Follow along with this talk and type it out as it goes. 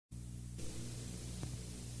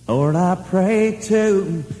Lord, I pray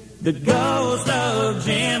to the ghost of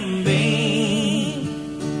Jim Beam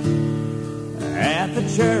at the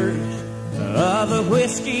church of the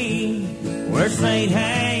whiskey where St.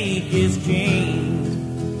 Hank is king.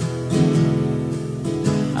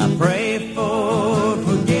 I pray for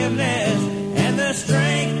forgiveness and the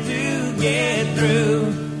strength to get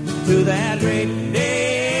through to that great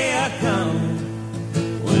day I come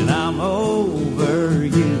when I'm over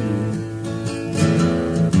you.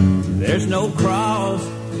 There's no cross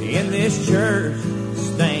in this church,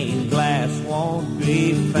 stained glass won't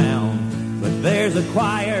be found, but there's a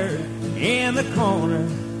choir in the corner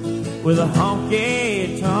with a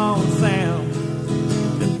honky-tonk sound.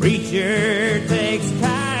 The preacher takes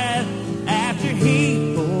tithe after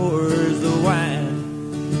he pours the wine,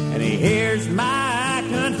 and he hears my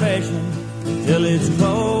confession till it's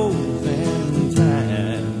closing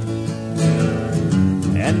time.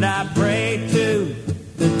 And I pray to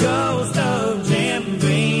the ghost of Jim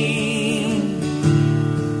Beam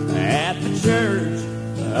at the church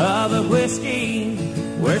of the whiskey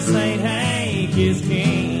where St. Hank is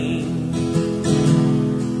king.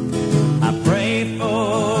 I pray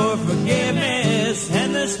for forgiveness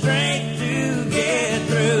and the strength to get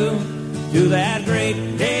through to that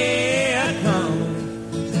great day I come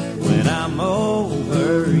when I'm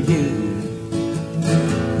over you.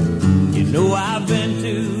 You know I've been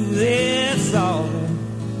to this altar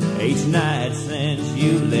each night since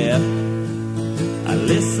you left. I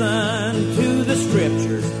listen to the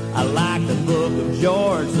scriptures, I like the book of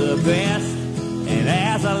George the best. And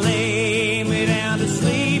as I lay me down to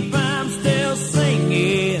sleep, I'm still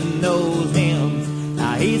singing those hymns.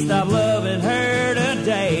 Now he stopped loving her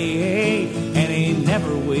today, and he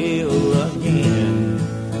never will again.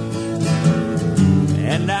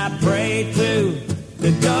 And I pray to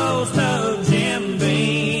the ghost of Jim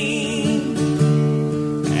Beam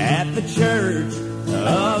at the church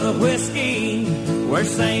of the whiskey where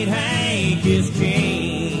St. Hank is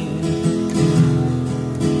king.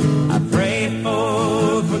 I pray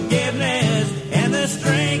for forgiveness and the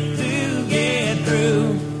strength to get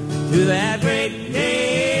through to that great